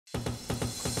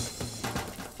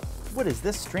What is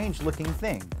this strange looking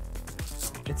thing?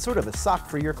 It's sort of a sock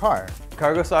for your car.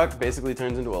 CargoSock basically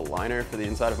turns into a liner for the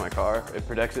inside of my car. It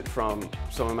protects it from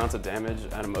some amounts of damage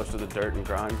and most of the dirt and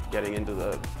grime getting into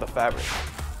the fabric.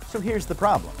 So here's the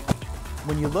problem.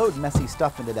 When you load messy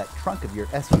stuff into that trunk of your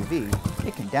SUV,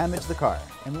 it can damage the car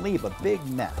and leave a big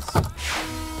mess.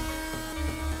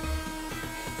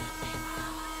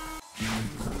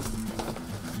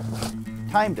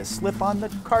 Time to slip on the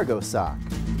CargoSock.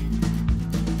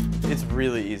 It's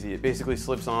really easy. It basically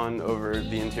slips on over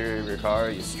the interior of your car.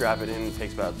 You strap it in, it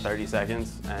takes about 30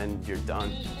 seconds, and you're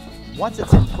done. Once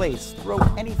it's in place, throw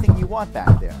anything you want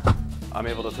back there. I'm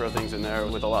able to throw things in there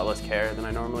with a lot less care than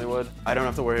I normally would. I don't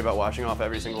have to worry about washing off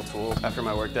every single tool after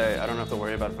my workday. I don't have to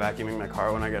worry about vacuuming my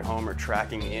car when I get home or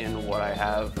tracking in what I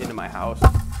have into my house.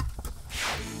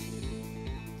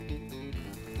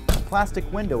 The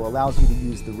plastic window allows you to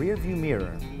use the rear view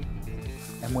mirror.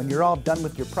 And when you're all done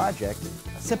with your project,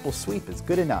 a simple sweep is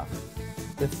good enough.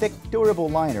 The thick, durable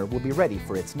liner will be ready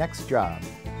for its next job.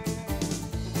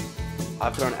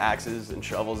 I've thrown axes and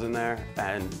shovels in there,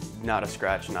 and not a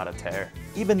scratch, not a tear.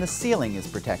 Even the ceiling is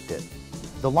protected.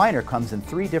 The liner comes in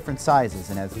 3 different sizes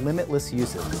and has limitless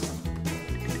uses.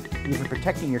 Even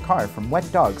protecting your car from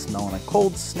wet dog smell on a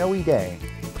cold, snowy day.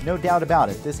 No doubt about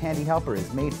it, this handy helper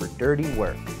is made for dirty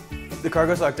work. The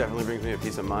CargoSock definitely brings me a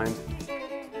peace of mind.